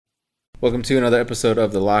Welcome to another episode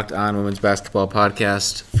of the Locked On Women's Basketball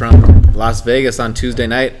Podcast from Las Vegas on Tuesday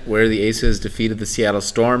night, where the Aces defeated the Seattle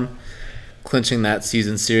Storm, clinching that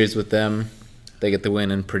season series with them. They get the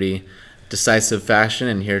win in pretty decisive fashion,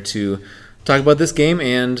 and here to talk about this game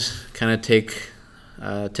and kind of take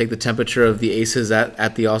the temperature of the Aces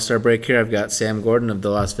at the All-Star break here. I've got Sam Gordon of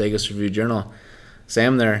the Las Vegas Review-Journal.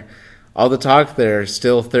 Sam, all the talk, they're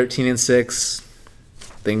still 13-6.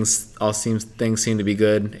 Things seem to be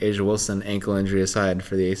good. A'ja Wilson ankle injury aside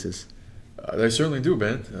for the Aces. They certainly do,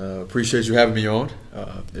 Ben. Appreciate you having me on.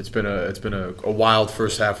 It's been a wild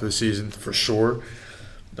first half of the season for sure,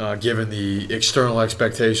 given the external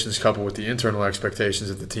expectations coupled with the internal expectations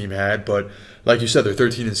that the team had. But like you said, they're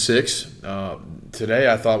 13-6.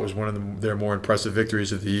 Today, I thought was one of their more impressive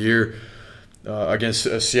victories of the year against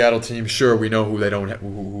a Seattle team. Sure, we know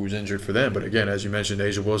who's injured for them, but again, as you mentioned,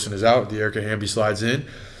 A'ja Wilson is out. Dearica Hamby slides in.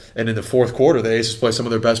 And in the fourth quarter, the Aces play some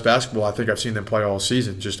of their best basketball I think I've seen them play all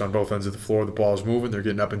season, just on both ends of the floor. The ball is moving. They're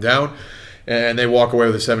getting up and down. And they walk away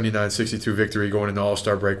with a 79-62 victory going into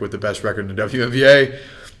All-Star break with the best record in the WNBA.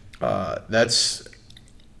 That's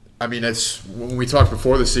when we talked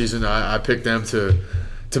before the season, I picked them to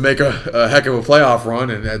make a heck of a playoff run.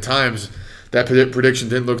 And at times, that prediction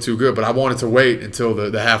didn't look too good. But I wanted to wait until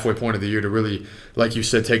the halfway point of the year to really, like you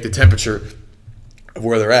said, take the temperature of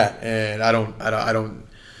where they're at. And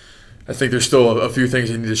I think there's still a few things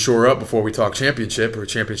they need to shore up before we talk championship or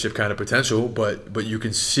championship kind of potential, but you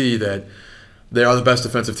can see that they are the best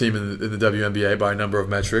defensive team in the WNBA by a number of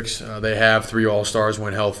metrics. They have 3 All-Stars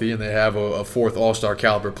when healthy, and they have a 4th All-Star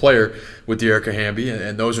caliber player with Dearica Hamby,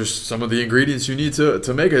 and those are some of the ingredients you need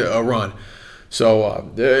to make a run.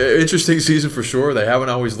 So interesting season for sure. They haven't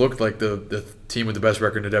always looked like the team with the best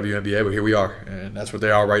record in the WNBA, but here we are, and that's what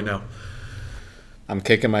they are right now. I'm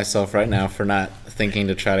kicking myself right now for not thinking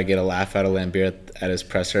to try to get a laugh out of Laimbeer at his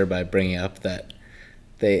presser by bringing up that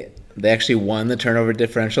they actually won the turnover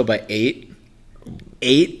differential by 8.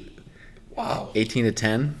 Wow.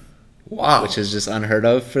 18-10. Wow. Which is just unheard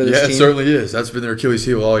of for this team. Yeah, it certainly is. That's been their Achilles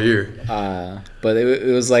heel all year. But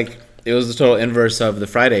it was the total inverse of the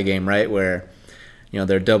Friday game, right? Where,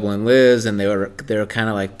 they're doubling Liz, and they were kind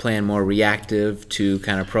of like playing more reactive to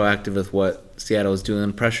kind of proactive with what Seattle was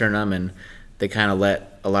doing, pressuring them, and they kind of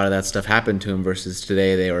let a lot of that stuff happen to him versus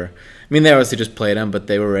today they obviously just played him, but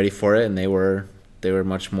they were ready for it, and they were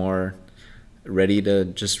much more ready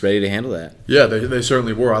to handle that. Yeah, they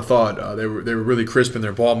certainly were. I thought they were really crisp in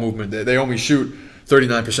their ball movement. They only shoot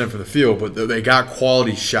 39% from the field, but they got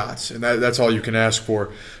quality shots, and that's all you can ask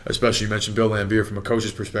for, especially you mentioned Bill Laimbeer from a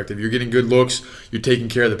coach's perspective. You're getting good looks. You're taking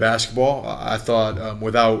care of the basketball. I thought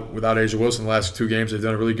without A'ja Wilson the last 2 games, they've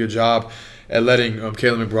done a really good job at letting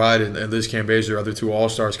Kayla McBride and Liz Cambage, their other 2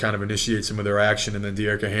 All-Stars, kind of initiate some of their action. And then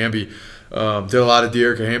Dearica Hamby did a lot of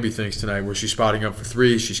Dearica Hamby things tonight where she's spotting up for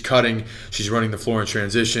 3, she's cutting, she's running the floor in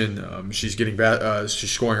transition, she's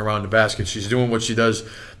she's scoring around the basket. She's doing what she does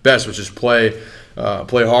best, which is play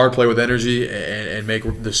hard, play with energy, and make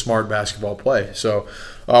the smart basketball play. So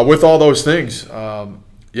with all those things,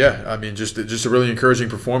 just a really encouraging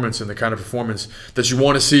performance, and the kind of performance that you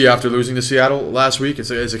want to see after losing to Seattle last week. It's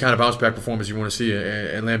a kind of bounce-back performance you want to see.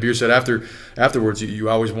 And Laimbeer said afterwards, you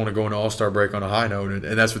always want to go into All-Star break on a high note,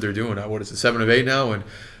 and that's what they're doing. What is it, 7 of 8 now, and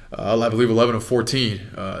I believe 11 of 14,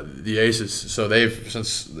 the Aces. So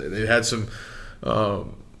since they had some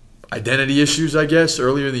identity issues, I guess,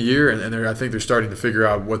 earlier in the year, and I think they're starting to figure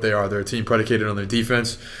out what they are. They're a team predicated on their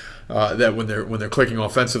defense. That when they're clicking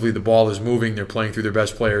offensively, the ball is moving, they're playing through their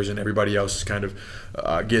best players, and everybody else is kind of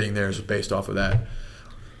getting theirs based off of that.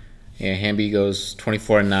 Yeah, Hamby goes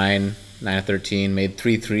 24-9, 9 of 13, made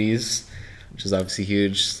 3 threes, which is obviously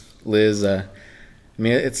huge. Liz,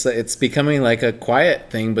 it's becoming like a quiet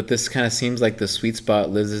thing, but this kind of seems like the sweet spot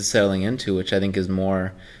Liz is settling into, which I think is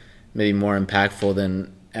maybe more impactful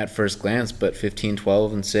than at first glance. But 15,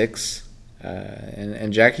 12, and 6,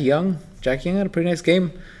 and Jackie Young had a pretty nice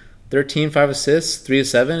game. 13, 5 assists, 3 of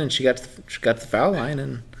 7, and she got to the foul line,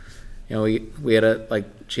 and we had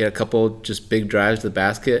she had a couple just big drives to the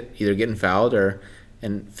basket, either getting fouled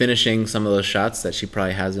and finishing some of those shots that she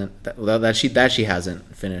probably hasn't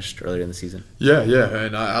finished earlier in the season. Yeah,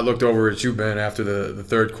 and I looked over at you, Ben, after the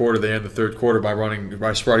third quarter. They end the third quarter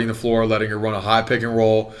by spreading the floor, letting her run a high pick and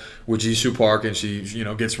roll with Jisoo Park, and she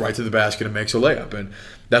gets right to the basket and makes a layup. And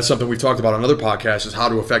that's something we talked about on other podcasts, is how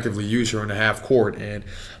to effectively use her in the half court. And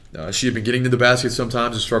she had been getting to the basket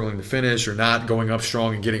sometimes and struggling to finish, or not going up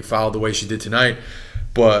strong and getting fouled the way she did tonight.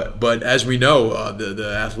 But as we know,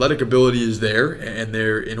 the athletic ability is there, and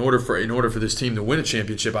in order for this team to win a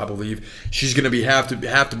championship, I believe she's going to have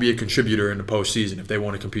to be a contributor in the postseason if they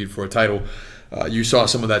want to compete for a title. You saw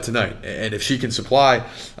some of that tonight. And if she can supply,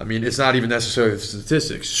 I mean, it's not even necessarily the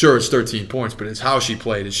statistics. Sure, it's 13 points, but it's how she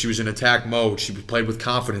played. And she was in attack mode. She played with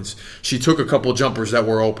confidence. She took a couple jumpers that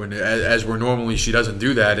were open, as where normally she doesn't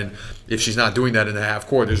do that. And if she's not doing that in the half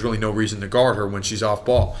court, there's really no reason to guard her when she's off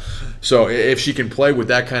ball. So if she can play with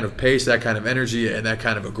that kind of pace, that kind of energy, and that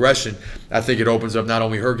kind of aggression, I think it opens up not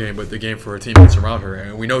only her game, but the game for her teammates around her.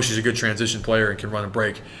 And we know she's a good transition player and can run a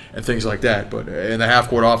break and things like that. But in the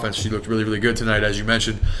half-court offense, she looked really, really good tonight, as you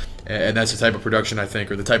mentioned. And that's the type of production, I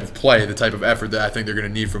think, or the type of play, the type of effort that I think they're going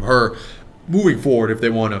to need from her moving forward if they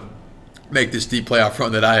want to make this deep playoff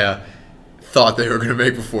run that I thought they were going to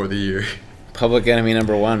make before the year. Public enemy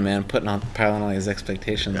number one, man, piling all these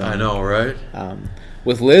expectations on. I know, right?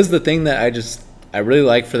 With Liz, the thing that I really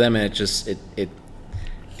like for them, and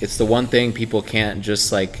it's the one thing people can't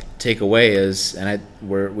just like take away is, and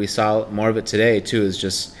we saw more of it today too, is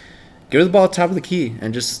just give her the ball at the top of the key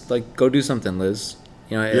and just like go do something, Liz.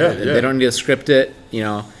 You know, they don't need to script it. You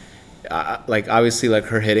know, like obviously like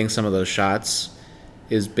her hitting some of those shots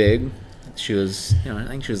is big. She was, I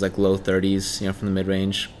think she was like low 30s, from the mid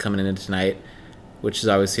range coming into tonight, which is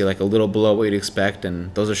obviously like a little below what you'd expect.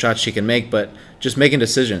 And those are shots she can make, but just making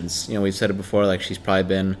decisions. We've said it before, like she's probably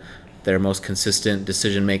been their most consistent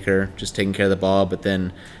decision maker, just taking care of the ball. But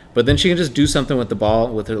then she can just do something with the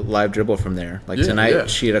ball with her live dribble from there. Like tonight,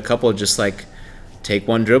 she had a couple just like take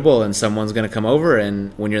one dribble and someone's going to come over.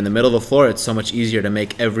 And when you're in the middle of the floor, it's so much easier to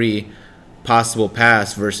make every possible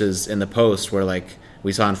pass versus in the post where like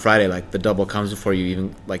we saw on Friday, like the double comes before you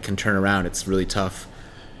even like can turn around. It's really tough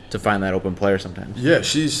to find that open player sometimes. Yeah,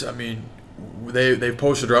 they've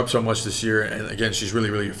posted her up so much this year, and again, she's really,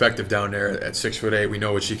 really effective down there at 6'8". We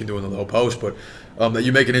know what she can do in the low post, but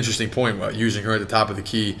you make an interesting point about using her at the top of the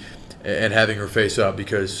key and having her face up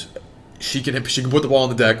because she can put the ball on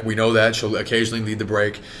the deck. We know that. She'll occasionally lead the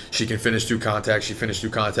break. She can finish through contact. She finished through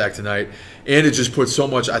contact tonight, and it just puts so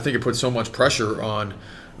much. I think it puts so much pressure on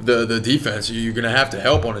the defense. You're going to have to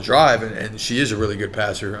help on a drive, and she is a really good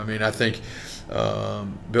passer. I mean, I think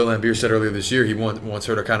Bill Laimbeer said earlier this year he wants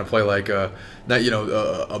her to kind of play like a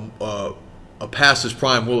past his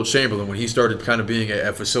prime Wilt Chamberlain when he started kind of being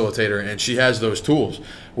a facilitator, and she has those tools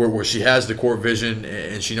where she has the court vision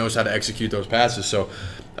and she knows how to execute those passes. So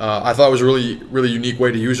I thought it was a really, really unique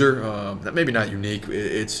way to use her. Maybe not unique.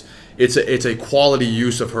 It's a quality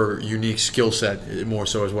use of her unique skill set more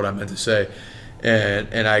so is what I meant to say.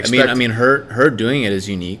 And I expect. I mean, her doing it is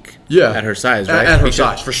unique. Yeah. At her size, right? At her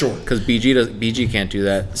size, for sure. Because BG can't do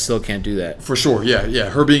that. Still can't do that. For sure. Yeah.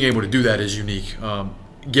 Her being able to do that is unique.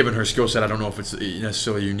 Given her skill set, I don't know if it's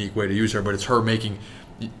necessarily a unique way to use her, but it's her making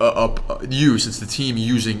use. It's the team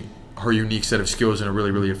using her unique set of skills in a really,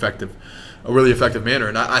 really effective manner.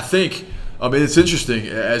 And I think. It's interesting.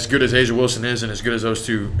 As good as A'ja Wilson is and as good as those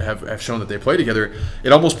two have shown that they play together,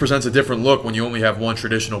 it almost presents a different look when you only have one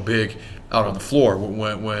traditional big out on the floor.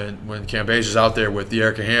 When Cambage is out there with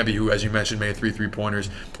Dearica Hamby, who, as you mentioned, made 3 3-pointers,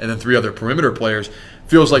 and then 3 other perimeter players,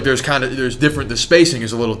 feels like there's different. The spacing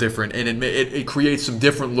is a little different, and it creates some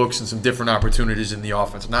different looks and some different opportunities in the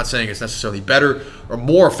offense. I'm not saying it's necessarily better or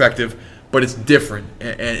more effective, but it's different,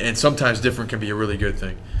 and sometimes different can be a really good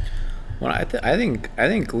thing. Well, I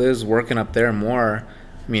think Liz working up there more.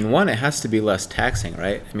 I mean, one, it has to be less taxing,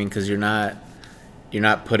 right? I mean, because you're not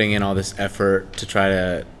putting in all this effort to try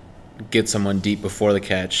to get someone deep before the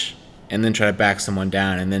catch, and then try to back someone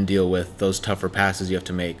down, and then deal with those tougher passes you have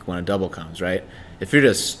to make when a double comes, right? If you're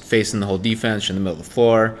just facing the whole defense, you're in the middle of the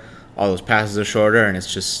floor, all those passes are shorter, and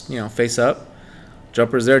it's just face up,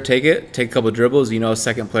 jumper's there, take a couple of dribbles. A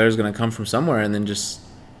second player is going to come from somewhere, and then just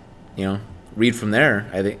read from there.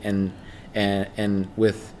 I think and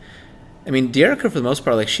with, Dearica for the most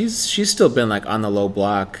part, like she's still been like on the low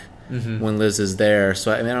block when Liz is there.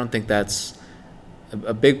 So I don't think that's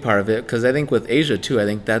a big part of it, because I think with A'ja too, I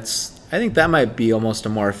think that might be almost a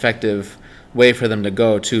more effective way for them to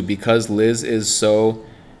go too, because Liz is so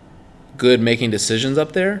good making decisions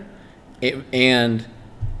up there, and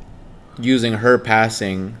using her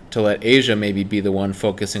passing to let A'ja maybe be the one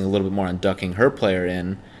focusing a little bit more on ducking her player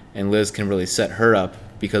in, and Liz can really set her up.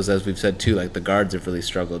 Because as we've said too, like the guards have really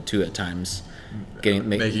struggled too at times, being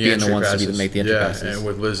the ones to make the entry passes. And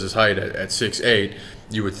with Liz's height at 6'8",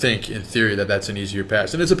 you would think in theory that's an easier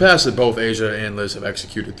pass, and it's a pass that both A'ja and Liz have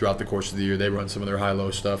executed throughout the course of the year. They run some of their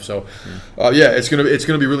high-low stuff, so it's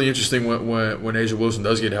gonna be really interesting when A'ja Wilson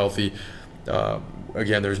does get healthy.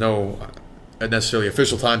 Again, there's no necessarily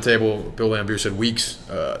official timetable. Bill Laimbeer said weeks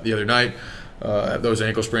the other night. Those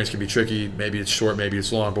ankle sprains can be tricky. Maybe it's short, maybe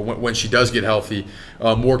it's long. But when she does get healthy,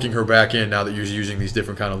 working her back in now that you're using these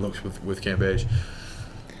different kind of looks with Cambage.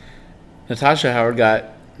 Natasha Howard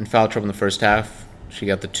got in foul trouble in the first half. She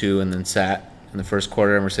got the 2 and then sat in the first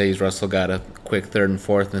quarter. Mercedes Russell got a quick third and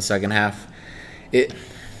fourth in the second half.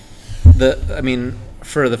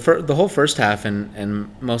 For the whole first half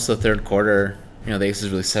and most of the third quarter, the Aces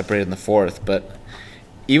really separated in the fourth. But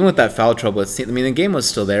even with that foul trouble, the game was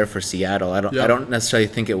still there for Seattle. I don't necessarily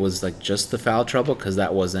think it was like just the foul trouble, because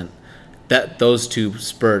those two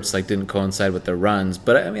spurts didn't coincide with their runs.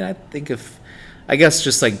 But I think I guess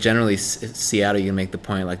just generally Seattle, you can make the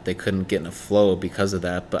point they couldn't get in a flow because of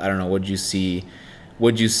that. But I don't know. Did you see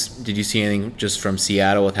anything just from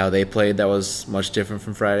Seattle with how they played that was much different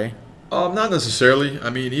from Friday? Not necessarily.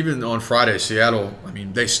 Even on Friday, Seattle,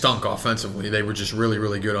 they stunk offensively. They were just really,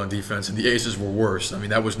 really good on defense, and the Aces were worse.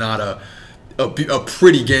 That was not a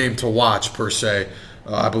pretty game to watch per se.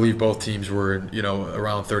 I believe both teams were,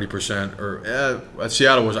 around 30%, or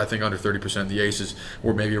Seattle was, I think, under 30%. The Aces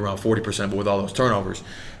were maybe around 40%, but with all those turnovers,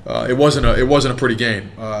 it wasn't a pretty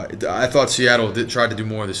game. I thought Seattle tried to do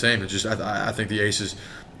more of the same. It's just I think the Aces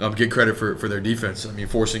get credit for their defense.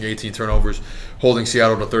 Forcing 18 turnovers, holding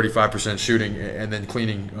Seattle to 35% shooting, and then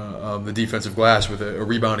cleaning the defensive glass with a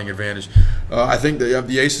rebounding advantage. I think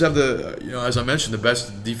the Aces have as I mentioned, the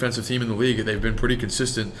best defensive team in the league. They've been pretty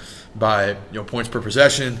consistent by points per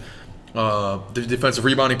possession, the defensive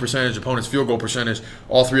rebounding percentage, opponent's field goal percentage.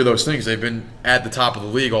 All three of those things, they've been at the top of the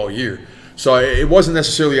league all year. So it wasn't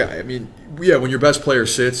necessarily. When your best player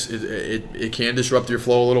sits, it can disrupt your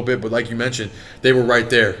flow a little bit. But like you mentioned, they were right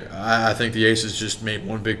there. I think the Aces just made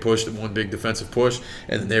one big push, one big defensive push,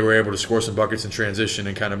 and then they were able to score some buckets in transition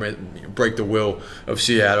and kind of break the will of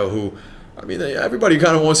Seattle, who, everybody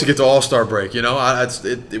kind of wants to get to All-Star break. It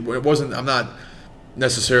wasn't. I'm not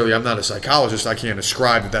a psychologist. I can't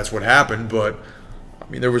ascribe that that's what happened, but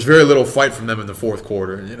there was very little fight from them in the fourth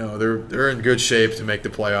quarter. They're in good shape to make the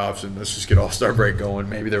playoffs, and let's just get All-Star break going.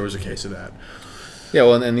 Maybe there was a case of that. Yeah,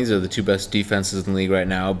 well, and these are the two best defenses in the league right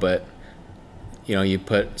now. But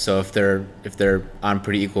if they're on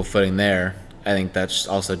pretty equal footing there, I think that's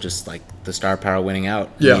also just the star power winning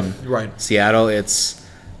out. Right. Seattle, it's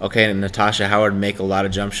okay. And Natasha Howard make a lot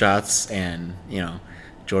of jump shots, and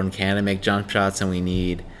Jordan Cannon make jump shots, and we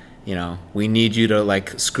need you to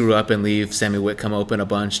screw up and leave Sammy Whitcomb open a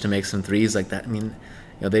bunch to make some threes like that.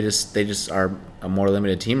 They just are a more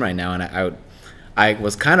limited team right now, and I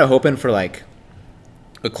was kind of hoping for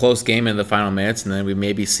a close game in the final minutes, and then we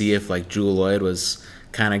maybe see if Jewell Loyd was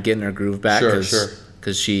kind of getting her groove back,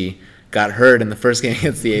 because she got hurt in the first game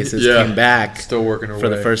against the Aces, came back still working her for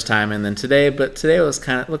way. The first time, and then today was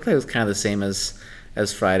looked like it was kind of the same as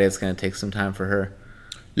Friday. It's going to take some time for her.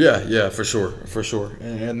 Yeah, for sure.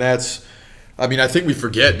 And that's, I think we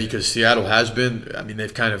forget, because Seattle has been,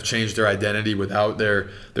 they've kind of changed their identity without their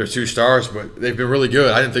two stars, but they've been really good.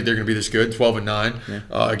 I didn't think they were going to be this good,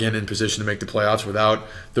 12-9, again in position to make the playoffs without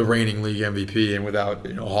the reigning league MVP and without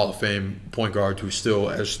Hall of Fame point guard, who still,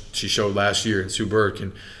 as she showed last year, and Sue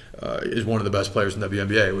Bird is one of the best players in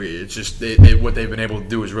WNBA. It's just what they've been able to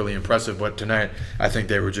do is really impressive. But tonight, I think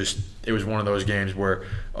it was one of those games where,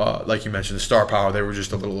 like you mentioned, the star power, they were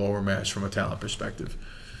just a little overmatched from a talent perspective.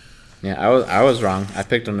 Yeah, I was wrong. I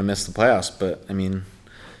picked them to miss the playoffs, but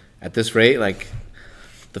at this rate,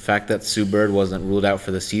 the fact that Sue Bird wasn't ruled out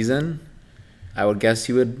for the season, I would guess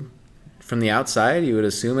from the outside, you would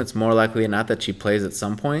assume it's more likely than not that she plays at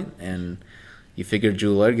some point, and you figure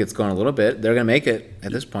Jewell Loyd gets going a little bit, they're going to make it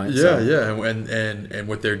at this point. Yeah, and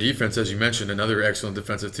with their defense, as you mentioned, another excellent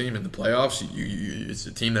defensive team in the playoffs. It's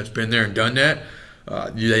a team that's been there and done that.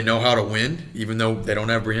 They know how to win, even though they don't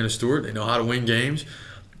have Breanna Stewart. They know how to win games.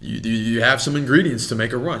 You have some ingredients to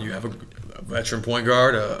make a run. You have a veteran point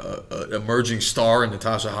guard, an emerging star in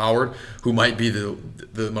Natasha Howard, who might be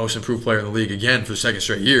the most improved player in the league again for the second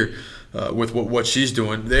straight year with what she's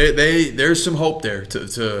doing. There's some hope there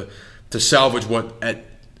to salvage what at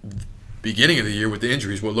beginning of the year with the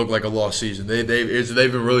injuries what looked like a lost season. They've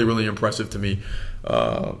been really, really impressive to me.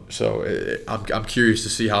 So I'm curious to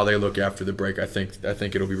see how they look after the break. I think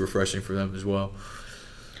it'll be refreshing for them as well.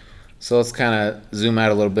 So let's kind of zoom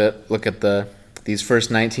out a little bit. Look at these first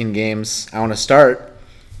 19 games. I want to start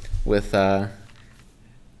with, and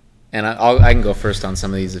I can go first on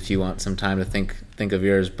some of these if you want some time to think of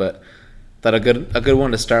yours. But thought a good one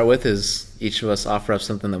to start with is each of us offer up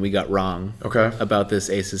something that we got wrong about this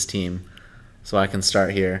Aces team. So I can start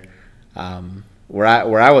here. Where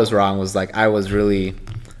I was wrong was I really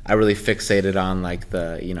fixated on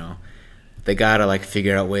they gotta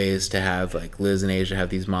figure out ways to have Liz and A'ja have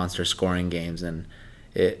these monster scoring games, and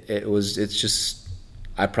it's just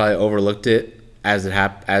I probably overlooked it as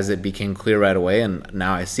it became clear right away, and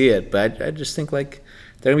now I see it. But I just think they're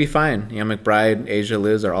gonna be fine. McBride, A'ja,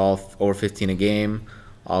 Liz are all over 15 a game.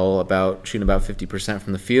 all about shooting about 50%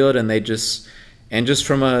 from the field, and just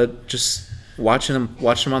watching them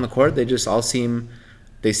on the court, they just all seem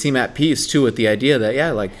at peace too with the idea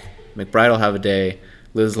that like McBride will have a day,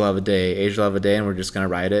 Liz will have a day, A'ja will have a day, and we're just gonna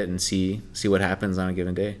ride it and see what happens on a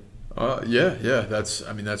given day. Yeah, that's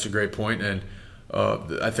a great point, and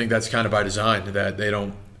I think that's kind of by design that they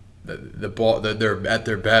don't. The ball, they're at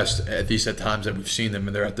their best, at least at times that we've seen them,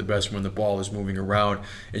 and they're at the best when the ball is moving around,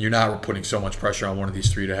 and you're not putting so much pressure on one of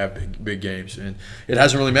these three to have big games. And it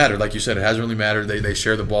hasn't really mattered, like you said, it hasn't really mattered. They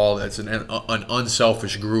share the ball. That's an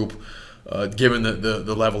unselfish group, given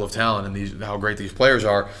the level of talent and how great these players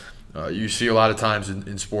are. You see a lot of times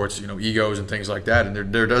in sports, egos and things like that, and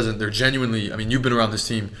there genuinely. I mean, you've been around this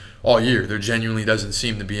team all year. There genuinely doesn't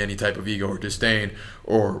seem to be any type of ego or disdain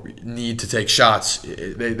or need to take shots.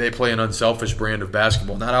 They play an unselfish brand of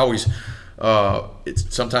basketball. Not always.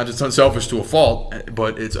 Sometimes it's unselfish to a fault,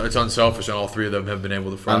 but it's unselfish, and all three of them have been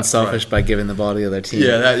able to. Unselfish by giving the ball to the other team.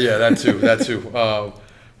 That too.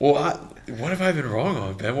 What have I been wrong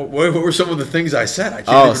on, Ben? What were some of the things I said?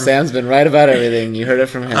 Sam's been right about everything. You heard it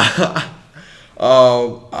from him.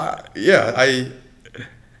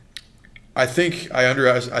 I think I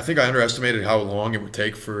underestimated how long it would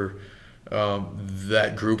take for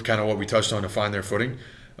that group, kind of what we touched on, to find their footing.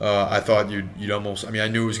 I thought you'd almost. I mean, I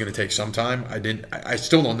knew it was going to take some time. I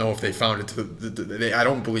still don't know if they found it I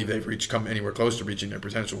don't believe they've come anywhere close to reaching their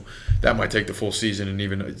potential. That might take the full season, and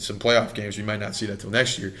even some playoff games. We might not see that till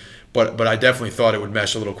next year. But I definitely thought it would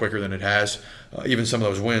mesh a little quicker than it has. Even some of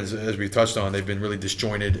those wins, as we touched on, they've been really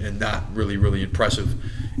disjointed and not really, really impressive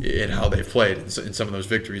in how they've played. In some of those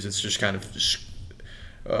victories, it's just kind of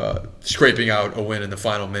scraping out a win in the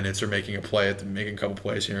final minutes or making a couple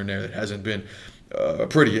plays here and there that hasn't been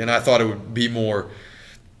pretty. And I thought it would be more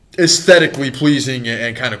aesthetically pleasing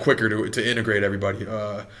and kind of quicker to integrate everybody.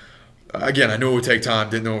 Again, I knew it would take time.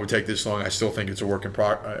 Didn't know it would take this long. I still think it's a work in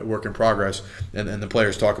progress, and the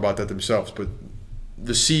players talk about that themselves. But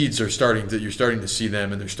the seeds are you're starting to see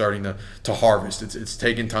them, and they're starting to harvest. It's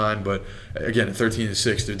taking time, but again, at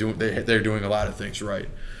 13-6, they're doing a lot of things right.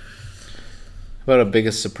 What about a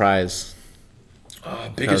biggest surprise?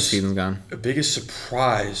 Biggest season's gone. Biggest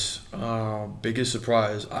surprise.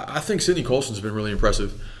 I think Sydney Colson's been really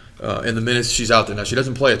impressive. In the minutes she's out there. Now, she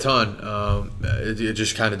doesn't play a ton. It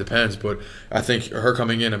just kind of depends. But I think her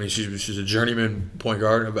coming in, I mean, she's a journeyman point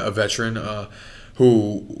guard, a veteran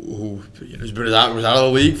who was out of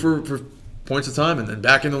the league for points of time and then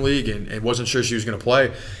back in the league and wasn't sure she was going to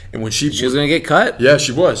play. And when she was going to get cut. Yeah,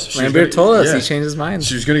 she was. Lambert told us he changed his mind.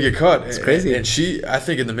 She was going to get cut. It's crazy. And I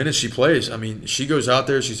think in the minutes she plays, I mean, she goes out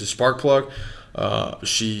there. She's a spark plug.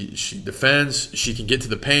 She defends. She can get to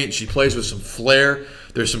the paint. She plays with some flair.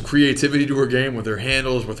 There's some creativity to her game with her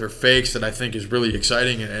handles, with her fakes that I think is really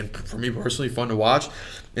exciting and for me personally fun to watch.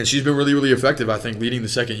 And she's been really, really effective, I think, leading the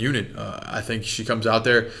second unit. I think she comes out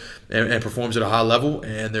there and performs at a high level.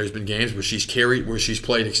 And there's been games where she's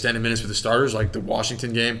played extended minutes with the starters, like the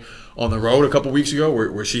Washington game on the road a couple weeks ago,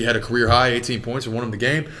 where she had a career high 18 points and won them the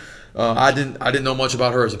game. I didn't know much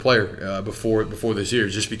about her as a player before this year,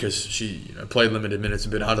 just because she played limited minutes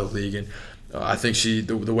and been out of the league. And I think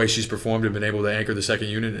the way she's performed and been able to anchor the second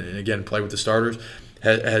unit and again play with the starters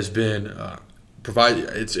has been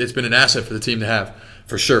it's been an asset for the team to have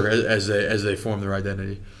for sure as they form their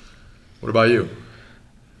identity. What about you?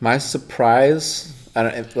 My surprise,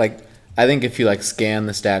 I think if you scan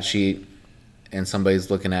the stat sheet and somebody's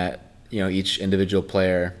looking at each individual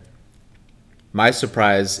player. My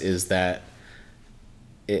surprise is that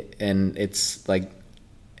it's kind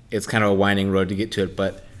of a winding road to get to it,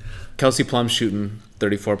 but Kelsey Plum's shooting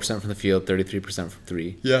 34% from the field, 33% from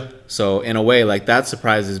three. Yeah. So in a way, that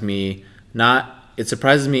surprises me. It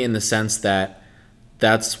surprises me in the sense that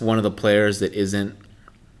that's one of the players that isn't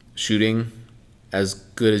shooting as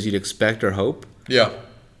good as you'd expect or hope. Yeah.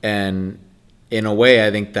 And in a way,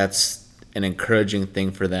 I think that's an encouraging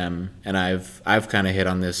thing for them. And I've kind of hit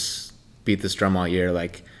on this, beat this drum all year.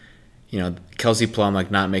 Kelsey Plum,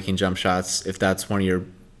 not making jump shots. If that's one of your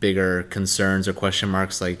bigger concerns or question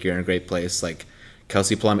marks, you're in a great place.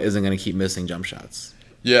 Kelsey Plum isn't going to keep missing jump shots.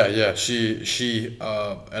 Yeah. She's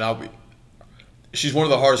one of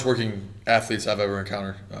the hardest working athletes I've ever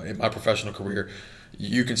encountered in my professional career.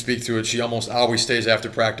 You can speak to it. She almost always stays after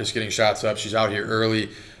practice getting shots up. She's out here early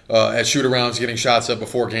at shoot-arounds, getting shots up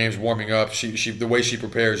before games, warming up. She the way she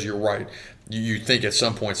prepares, you're right. You think at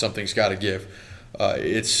some point something's got to give.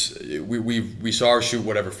 We saw her shoot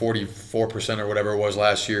 44% or whatever it was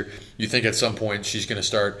last year. You think at some point she's going to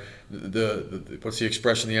start the what's the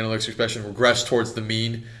expression, the analytics expression, regress towards the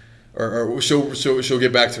mean, or she'll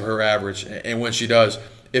get back to her average. And when she does,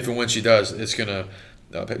 it's going to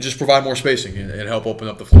just provide more spacing and help open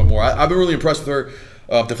up the floor more. I've been really impressed with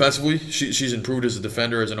her defensively. She's improved as a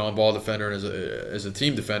defender, as an on-ball defender, and as a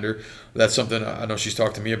team defender. That's something I know she's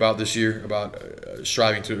talked to me about this year, about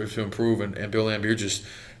striving to improve. And Bill Laimbeer just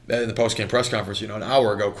in the post-game press conference, an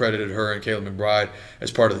hour ago, credited her and Kayla McBride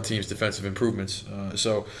as part of the team's defensive improvements.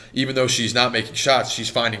 So even though she's not making shots, she's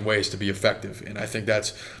finding ways to be effective, and I think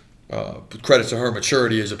that's credit to her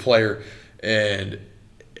maturity as a player and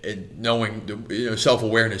knowing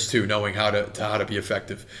self-awareness too, knowing how to be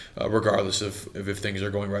effective, regardless of if things are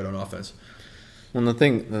going right on offense. Well, the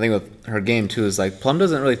thing with her game too is like Plum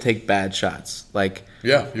doesn't really take bad shots. Like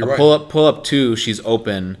yeah, you're right. Pull up two, she's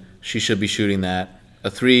open. She should be shooting that. A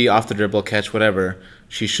three off the dribble catch, whatever.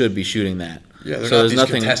 She should be shooting that. Yeah, they're not these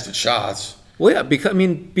contested shots. Well, yeah,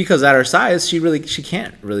 because at her size, she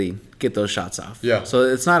can't really get those shots off. Yeah. So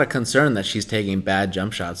it's not a concern that she's taking bad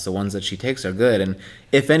jump shots. The ones that she takes are good, and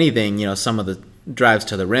if anything, some of the drives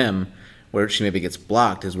to the rim where she maybe gets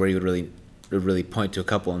blocked is where you would really point to a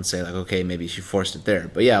couple and say like, okay, maybe she forced it there.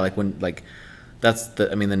 But yeah, that's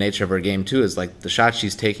the nature of her game too is like the shots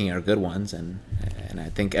she's taking are good ones, and I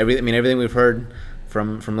think everything we've heard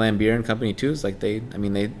from Laimbeer and company too is like they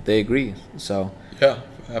agree. So yeah,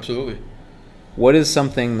 absolutely. What is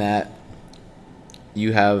something that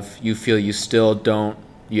you feel you still don't,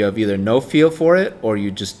 you have either no feel for it or you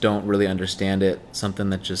just don't really understand it, something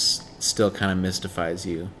that just still kind of mystifies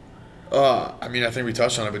you? I think we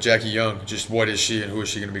touched on it, but Jackie Young, just what is she and who is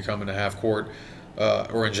she going to become in the half court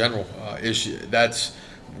or in general?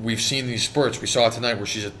 We've seen these spurts. We saw it tonight where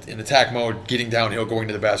she's in attack mode, getting downhill, going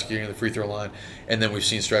to the basket, getting to the free throw line, and then we've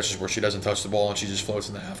seen stretches where she doesn't touch the ball and she just floats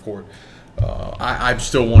in the half court. I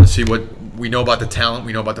still want to see what we know about the talent,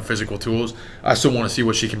 we know about the physical tools. I still want to see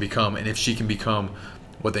what she can become, and if she can become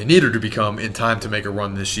what they need her to become in time to make a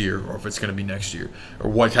run this year, or if it's going to be next year, or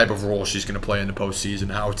what type of role she's going to play in the postseason,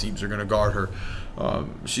 how teams are going to guard her.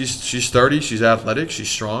 She's sturdy, she's athletic, she's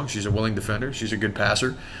strong, she's a willing defender, she's a good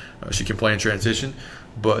passer. She can play in transition,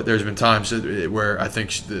 but there's been times where I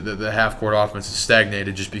think the half-court offense is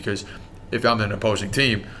stagnated just because if I'm an opposing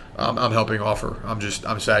team, I'm helping off her.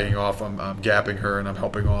 I'm sagging off. I'm gapping her, and I'm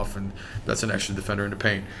helping off, and that's an extra defender in the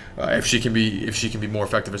paint. If she can be more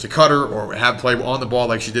effective as a cutter or have play on the ball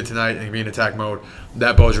like she did tonight and be in attack mode,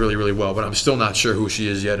 that bodes really, really well. But I'm still not sure who she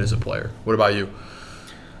is yet as a player. What about you?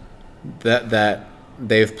 That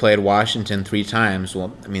they've played Washington 3 times.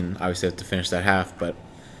 Well, obviously they have to finish that half, but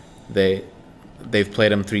they've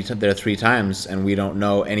played them 3 times, and we don't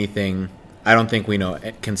know anything. I don't think we know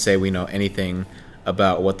anything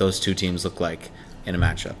about what those two teams look like in a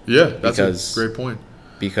matchup. Yeah, that's a great point.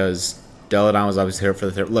 Because Delle Donne was obviously hurt for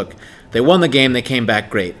the third. Look, they won the game. They came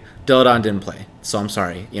back great. Delle Donne didn't play. So I'm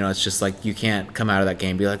sorry. It's just like you can't come out of that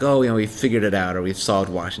game and be like, oh, we figured it out or we've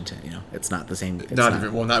solved Washington. It's not the same.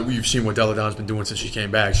 You've seen what Delle Donne's been doing since she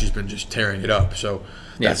came back. She's been just tearing it up. So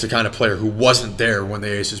that's the kind of player who wasn't there when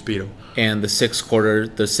the Aces beat them. And the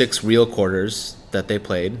 6 real quarters that they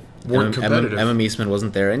played weren't competitive. Emma Meesman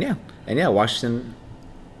wasn't there, and Washington,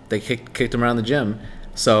 they kicked them around the gym.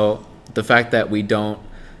 So the fact that we don't,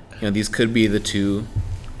 these could be the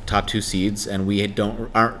top two seeds, and we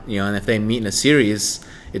aren't, and if they meet in a series,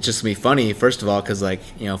 it's just gonna be funny. First of all, because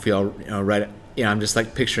if we all right, I'm just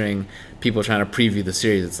like picturing people trying to preview the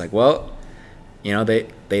series. It's like, well, they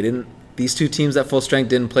didn't. These two teams at full strength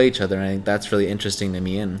didn't play each other, and I think that's really interesting to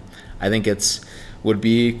me, and I think would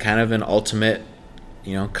be kind of an ultimate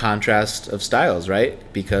contrast of styles, right?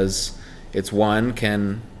 Because it's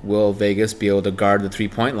will Vegas be able to guard the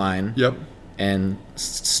 3-point line? Yep. And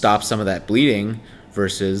stop some of that bleeding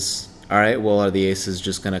versus, all right, well, are the Aces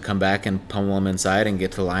just going to come back and pummel them inside and get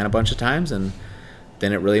to the line a bunch of times? And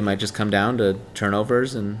then it really might just come down to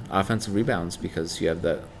turnovers and offensive rebounds because you have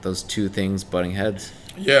those two things butting heads.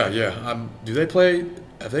 Yeah.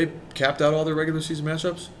 Have they capped out all their regular season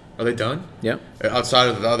matchups? Are they done? Yep. Outside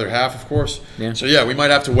of the other half, of course. Yeah. So we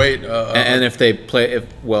might have to wait. And if they play,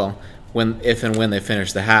 if and when they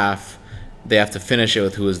finish the half, they have to finish it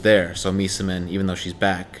with who is there. So Meesman, even though she's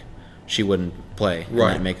back, she wouldn't play in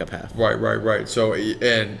that makeup half. Right. So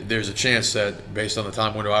and there's a chance that based on the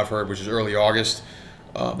time window I've heard, which is early August,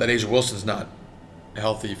 that A'ja Wilson's not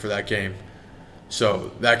healthy for that game.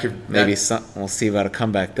 So that could we'll see about a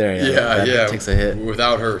comeback there. Yeah. Takes a hit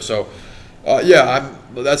without her. So.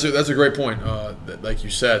 That's a great point. Like you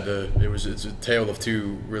said, it's a tale of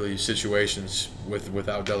two really situations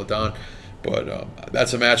without Delle Donne, but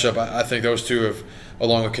that's a matchup. I think those two have,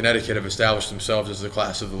 along with Connecticut, have established themselves as the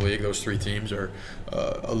class of the league. Those 3 teams are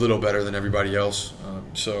a little better than everybody else.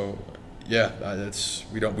 We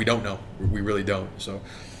don't know. We really don't. So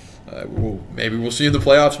maybe we'll see in the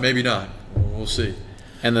playoffs. Maybe not. We'll see.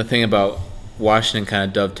 And the thing about Washington kind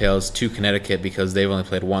of dovetails to Connecticut because they've only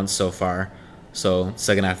played once so far. So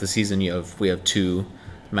second half of the season, we have 2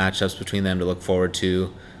 matchups between them to look forward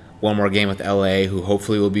to. One more game with LA, who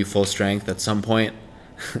hopefully will be full strength at some point.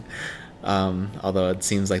 Although it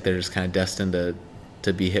seems like they're just kind of destined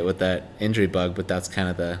to be hit with that injury bug. But that's kind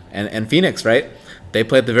of and Phoenix, right? They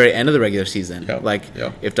play at the very end of the regular season.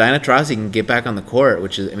 If Diana Taurasi can get back on the court,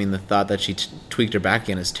 which is, I mean, the thought that she tweaked her back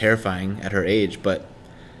again is terrifying at her age. But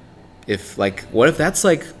what if they're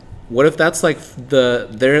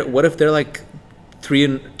like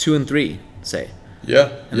 2-3, say?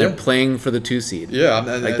 Yeah, and they're playing for the 2 seed. Yeah,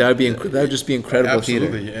 that would just be incredible.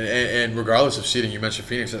 Absolutely, and regardless of seeding, you mentioned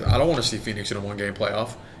Phoenix. I don't want to see Phoenix in a 1-game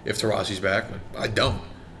playoff if Taurasi's back. I don't.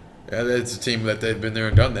 Yeah, it's a team that they've been there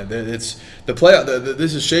and done that. It's the playoff.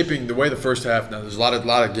 This is shaping the way the first half. Now there's a lot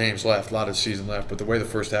of games left, a lot of season left, but the way the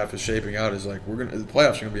first half is shaping out is like the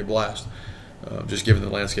playoffs are gonna be a blast. Just given the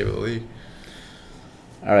landscape of the league.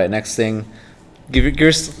 All right, next thing, give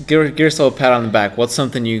yourself a pat on the back. What's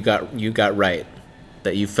something you got right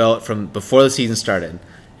that you felt from before the season started,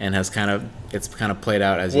 and it's kind of played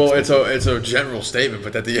out as you expected? Well, it's a general statement,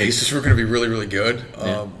 but that the Aces were going to be really, really good.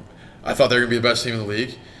 I thought they were going to be the best team in the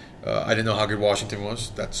league. I didn't know how good Washington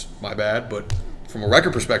was. That's my bad. But from a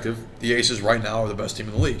record perspective, the Aces right now are the best team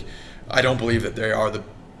in the league. I don't believe that they are the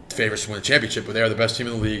favorites to win the championship, but they are the best team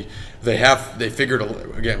in the league. They figured,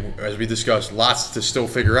 again, as we discussed, lots to still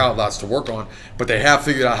figure out, lots to work on, but they have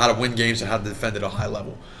figured out how to win games and how to defend at a high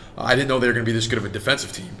level. I didn't know they were going to be this good of a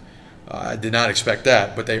defensive team. I did not expect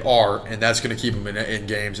that, but they are, and that's going to keep them in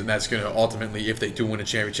games, and that's going to ultimately, if they do win a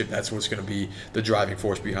championship, that's what's going to be the driving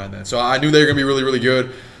force behind that. So I knew they were going to be really, really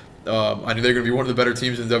good. I knew they were going to be one of the better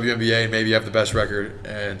teams in the WNBA and maybe have the best record.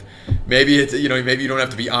 And maybe maybe you don't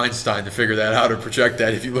have to be Einstein to figure that out or project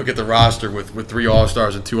that if you look at the roster with 3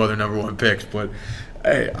 All-Stars and 2 other number 1 picks. But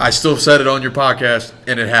hey, I still said it on your podcast,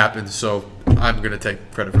 and it happened. So I'm going to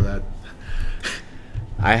take credit for that.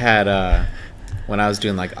 I had when I was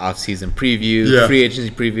doing like off-season preview, free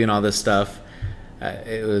agency preview, and all this stuff.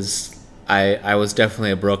 I was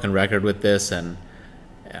definitely a broken record with this, and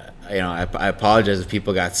I apologize if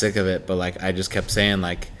people got sick of it, but like I just kept saying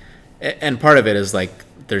and part of it is like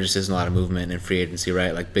there just isn't a lot of movement in free agency,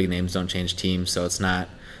 right? Like big names don't change teams, so it's not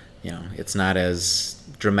as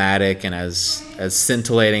dramatic and as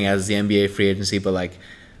scintillating as the NBA free agency, but like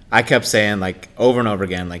I kept saying like over and over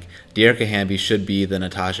again, like Dearica Hamby should be the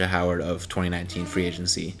Natasha Howard of 2019 free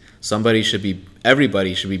agency. Everybody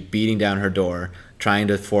should be beating down her door, trying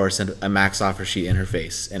to force a max offer sheet in her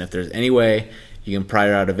face. And if there's any way you can pry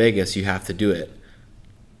her out of Vegas, you have to do it.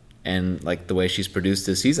 And like the way she's produced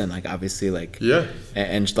this season, like obviously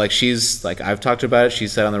and like she's like I've talked about it. She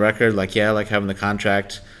said on the record, like like having the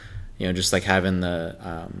contract, just like having the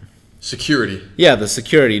security. Yeah, the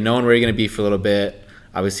security, knowing where you're gonna be for a little bit.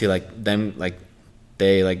 Obviously,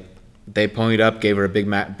 they ponied up, gave her a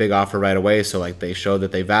big offer right away. So like they showed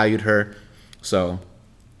that they valued her. So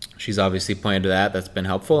she's obviously pointed to that. That's been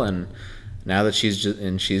helpful. And now that she's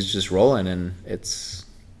just rolling, and it's,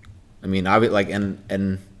 I mean, obviously,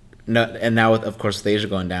 and now with, of course, with Asia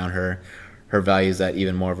going down, her value is at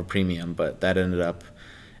even more of a premium. But that ended up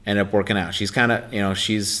working out. She's kind of,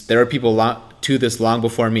 there are people long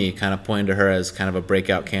before me kind of pointing to her as kind of a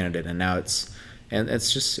breakout candidate, and now it's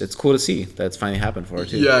cool to see that's finally happened for her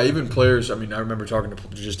too. Yeah, even players. I mean, I remember talking to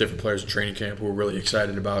just different players in training camp who were really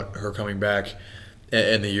excited about her coming back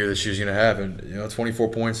and the year that she was going to have. And 24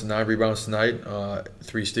 points and 9 rebounds tonight,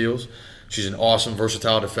 3 steals. She's an awesome,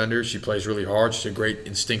 versatile defender. She plays really hard. She's a great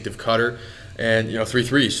instinctive cutter, and 3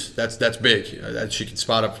 threes. That's big. That she can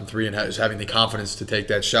spot up from 3 and is having the confidence to take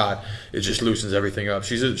that shot. It just loosens everything up.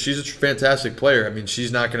 She's a fantastic player. I mean,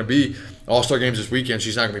 she's not going to be All-Star games this weekend.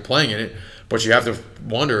 She's not going to be playing in it. But you have to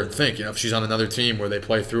wonder and think, if she's on another team where they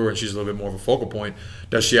play through her and she's a little bit more of a focal point,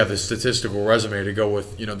 does she have the statistical resume to go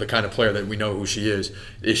with, the kind of player that we know who she is?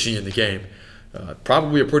 Is she in the game?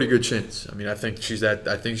 Probably a pretty good chance. I mean, I think she's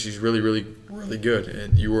really, really, really good.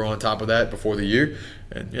 And you were on top of that before the year.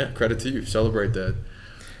 And yeah, credit to you. Celebrate that.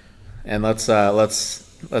 And let's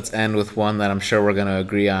end with one that I'm sure we're going to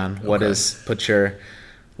agree on. Okay. What is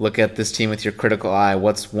look at this team with your critical eye?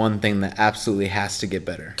 What's one thing that absolutely has to get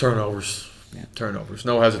better? Turnovers. Yeah. Turnovers.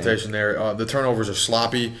 No hesitation there. The turnovers are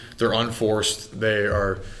sloppy. They're unforced. They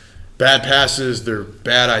are bad passes. They're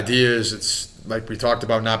bad ideas. It's like we talked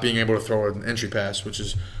about not being able to throw an entry pass, which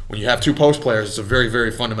is when you have 2 post players, it's a very,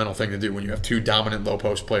 very fundamental thing to do when you have 2 dominant low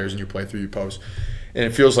post players and you play through your post. And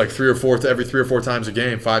it feels like every 3 or 4 times a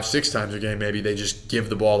game, 5, 6 times a game maybe, they just give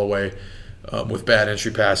the ball away with bad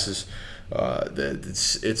entry passes.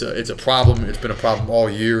 It's a problem. It's been a problem all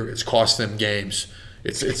year. It's cost them games.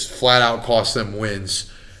 it's flat out cost them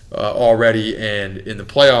wins already. And in the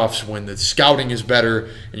playoffs, when the scouting is better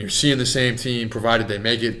and you're seeing the same team, provided they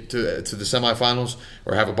make it to the semifinals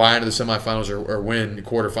or have a bye into the semifinals or win the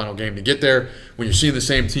quarterfinal game to get there, when you're seeing the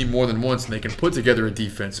same team more than once and they can put together a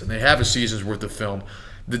defense and they have a season's worth of film,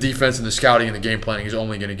 the defense and the scouting and the game planning is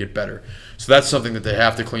only going to get better. So that's something that they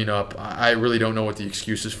have to clean up. I really don't know what the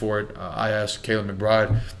excuse is for it. I asked Kayla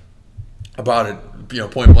McBride about it,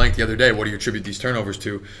 point blank the other day. What do you attribute these turnovers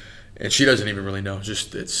to? And she doesn't even really know.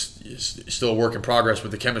 Just it's still a work in progress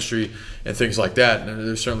with the chemistry and things like that. And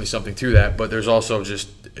there's certainly something to that, but there's also just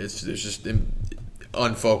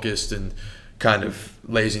unfocused and kind of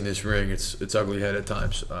laziness ring its ugly head at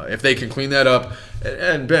times. If they can clean that up,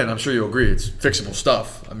 and Ben, I'm sure you'll agree, it's fixable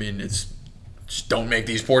stuff. I mean, it's just don't make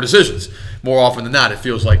these poor decisions. More often than not, it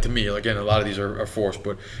feels like to me. Again, a lot of these are forced,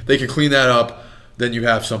 but they can clean that up. Then you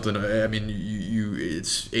have something. I mean,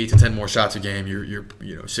 it's 8 to 10 more shots a game.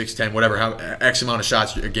 You're 6, 10, whatever. How X amount of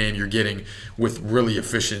shots a game you're getting with really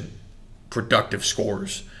efficient, productive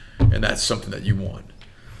scores, and that's something that you want.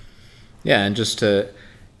 Yeah,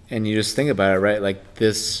 and you just think about it, right? Like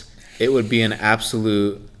this, it would be an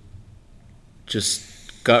absolute,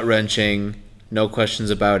 just gut wrenching, no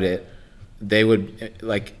questions about it. This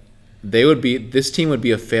team would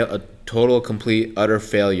be a total, complete, utter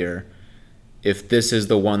failure if this is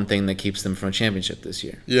the one thing that keeps them from a championship this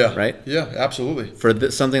year. Yeah. Right? Yeah, absolutely.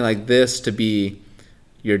 For something like this to be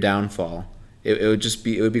your downfall, it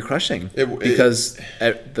would be crushing because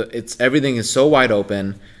everything is so wide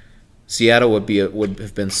open. Seattle would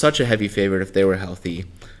have been such a heavy favorite if they were healthy.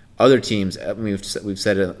 Other teams, I mean, we've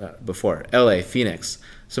said it before, LA, Phoenix,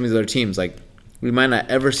 some of these other teams, like we might not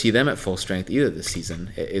ever see them at full strength either this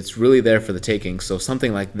season. It's really there for the taking. So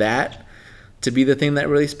something like that to be the thing that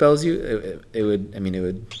really spells you, it's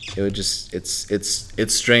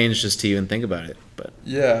strange just to even think about it. But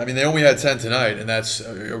yeah, I mean, they only had 10 tonight, and that's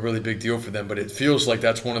a really big deal for them. But it feels like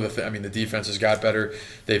that's one of the I mean, the defense has got better.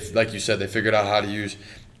 They've, like you said, they figured out how to use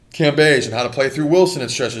Cam Bayes and how to play through Wilson in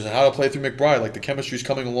stretches and how to play through McBride. Like the chemistry's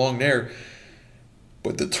coming along there.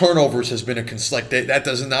 But the turnovers has been that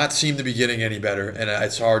does not seem to be getting any better, and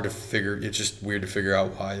it's hard to figure. It's just weird to figure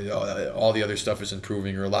out why all the other stuff is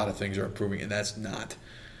improving, or a lot of things are improving, and that's not.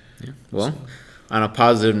 Yeah. Well, on a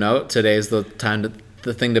positive note, today's the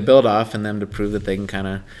thing to build off, and them to prove that they can kind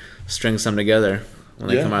of string some together when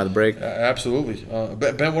they come out of the break. Absolutely,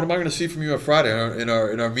 Ben. What am I going to see from you on Friday in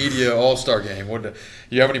our media All-Star game? Do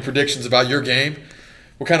you have any predictions about your game?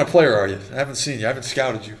 What kind of player are you? I haven't seen you. I haven't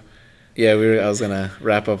scouted you. Yeah, I was going to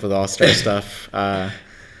wrap up with All-Star stuff.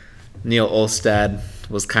 Neil Olstad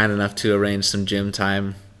was kind enough to arrange some gym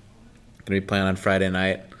time. Going to be playing on Friday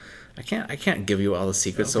night. I can't give you all the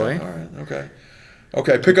secrets away. All right.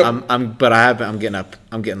 Okay. Pick up. I'm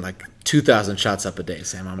getting like 2,000 shots up a day,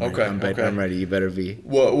 Sam. I'm ready. You better be.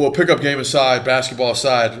 Well, pick up game aside, basketball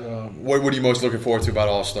aside. What are you most looking forward to about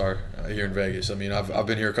All-Star here in Vegas? I mean, I've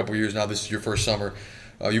been here a couple years now. This is your first summer.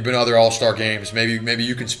 You've been to other All-Star games. Maybe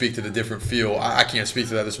you can speak to the different feel. I can't speak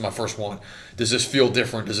to that. This is my first one. Does this feel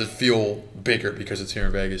different? Does it feel bigger because it's here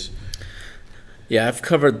in Vegas? Yeah, I've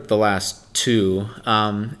covered the last two.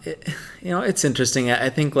 It's interesting.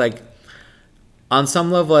 I think, like, on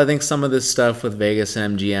some level, I think some of this stuff with Vegas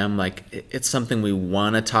and MGM, like, it's something we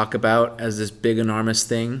want to talk about as this big, enormous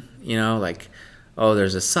thing. Like, oh,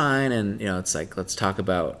 there's a sign, and, it's like, let's talk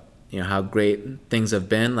about, how great things have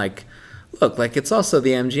been. Like, look, like, it's also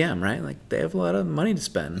the MGM, right? Like, they have a lot of money to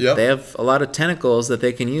spend. Yep. They have a lot of tentacles that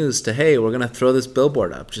they can use to, hey, we're going to throw this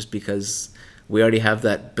billboard up just because we already have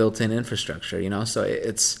that built-in infrastructure, So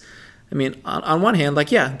it's, I mean, on one hand, like,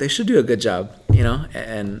 yeah, they should do a good job,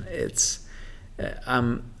 and it's,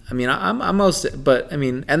 I'm most, but I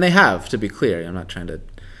mean, and they have, to be clear. I'm not trying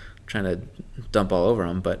to dump all over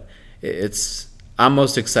them, but I'm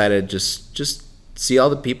most excited just see all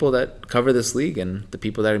the people that cover this league and the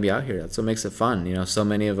people that are gonna be out here. That's what makes it fun. So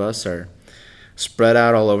many of us are spread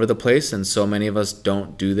out all over the place, and so many of us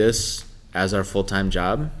don't do this as our full-time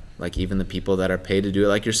job. Like, even the people that are paid to do it,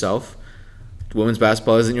 like yourself. Women's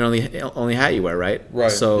basketball isn't your only hat you wear, right?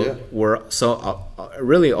 Right. So yeah.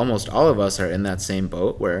 Really almost all of us are in that same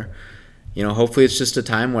boat where, hopefully it's just a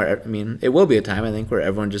time where, I mean, it will be a time, I think, where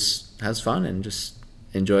everyone just has fun and just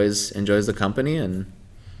enjoys the company, and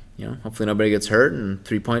hopefully nobody gets hurt, and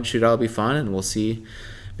 3-point shootout will be fun, and we'll see.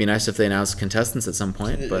 It'd be nice if they announce contestants at some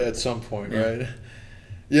point. But at some point, yeah. Right?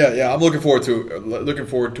 Yeah, I'm looking forward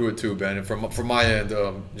to it too, Ben. And from my end,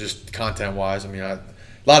 just content wise, I mean,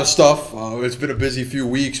 lot of stuff. It's been a busy few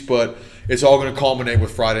weeks, but it's all going to culminate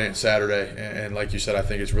with Friday and Saturday. And like you said, I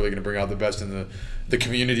think it's really going to bring out the best in the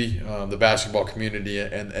community, the basketball community,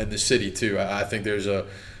 and the city too. I think there's a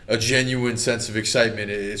genuine sense of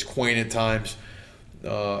excitement. It's quaint at times.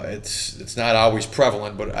 It's not always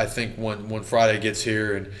prevalent, but I think when Friday gets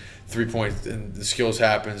here and 3-point and the skills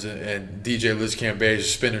happens and DJ Liz Cambage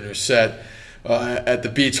is spinning her set at the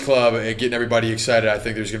Beach Club and getting everybody excited, I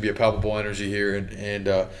think there's going to be a palpable energy here,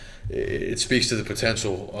 and it speaks to the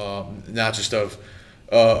potential, not just of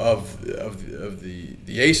the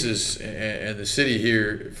Aces and the city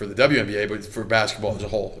here for the WNBA, but for basketball as a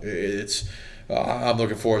whole. I'm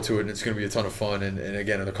looking forward to it, and it's going to be a ton of fun. And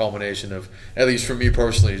again, the culmination of, at least for me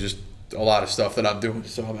personally, just a lot of stuff that I'm doing.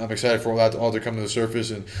 So I'm excited for all that all to come to the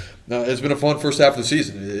surface. And it's been a fun first half of the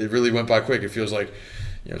season. It really went by quick. It feels like,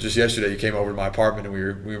 just yesterday you came over to my apartment and we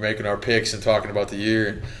were making our picks and talking about the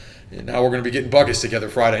year. And now we're going to be getting buckets together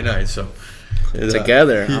Friday night. So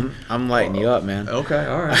together, I'm lighting you up, man. Okay,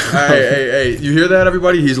 all right. Hey, you hear that,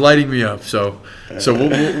 everybody? He's lighting me up. So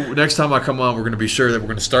we'll, next time I come on, we're going to be sure that we're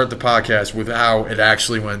going to start the podcast with how it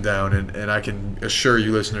actually went down, and I can assure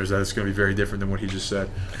you, listeners, that it's going to be very different than what he just said.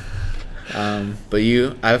 But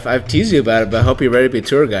I've teased you about it, but I hope you're ready to be a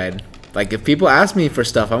tour guide. Like, if people ask me for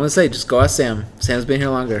stuff, I'm going to say, just go ask Sam. Sam's been here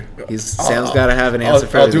longer. Sam's got to have an answer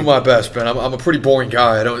for I'll everything. do my best, Ben. I'm a pretty boring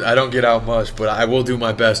guy. I don't get out much, but I will do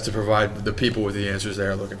my best to provide the people with the answers they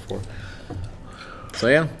are looking for. So,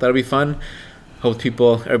 yeah, that'll be fun. Hope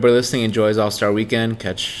everybody listening enjoys All-Star Weekend.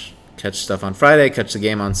 Catch stuff on Friday, catch the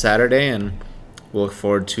game on Saturday, and we'll look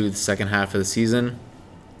forward to the second half of the season.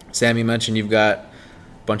 Sam, you mentioned you've got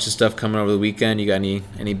bunch of stuff coming over the weekend. You got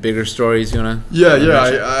any bigger stories you want to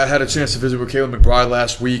I had a chance to visit with Kayla McBride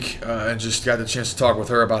last week and just got the chance to talk with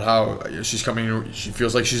her about how she's coming. She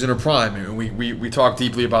feels like she's in her prime, and we talked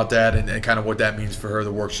deeply about that and kind of what that means for her,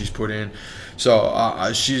 the work she's put in.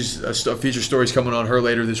 So she's a feature story's coming on her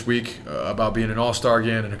later this week about being an all-star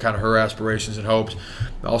again and kind of her aspirations and hopes.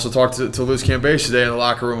 I also talked to Liz Cambage today in the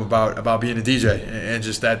locker room about being a DJ and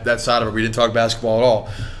just that side of it. We didn't talk basketball at all.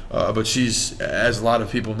 But she's, as a lot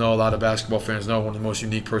of people know, a lot of basketball fans know, one of the most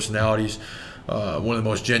unique personalities, one of the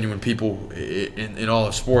most genuine people in all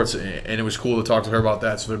of sports. And it was cool to talk to her about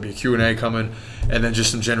that. So there'll be a Q&A coming, and then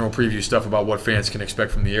just some general preview stuff about what fans can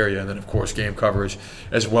expect from the area. And then, of course, game coverage,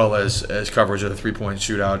 as well as coverage of the 3-point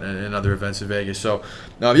shootout and other events in Vegas. So,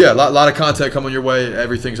 a lot of content coming your way.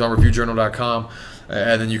 Everything's on reviewjournal.com.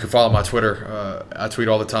 And then you can follow my Twitter. I tweet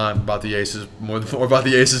all the time about the Aces, more about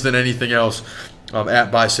the Aces than anything else.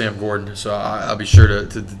 At by Sam Gordon. So I'll be sure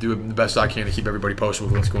to do the best I can to keep everybody posted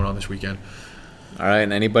with what's going on this weekend. All right,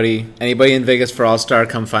 and anybody in Vegas for All-Star,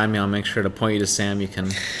 come find me. I'll make sure to point you to Sam. You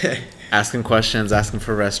can ask him questions, ask him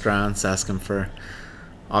for restaurants, ask him for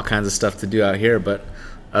all kinds of stuff to do out here. But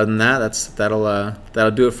other than that,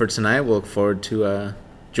 that'll do it for tonight. We'll look forward to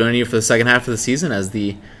joining you for the second half of the season as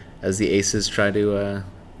the Aces try to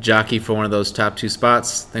jockey for one of those top 2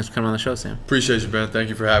 spots. Thanks for coming on the show, Sam. Appreciate you, Ben. Thank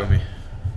you for having me.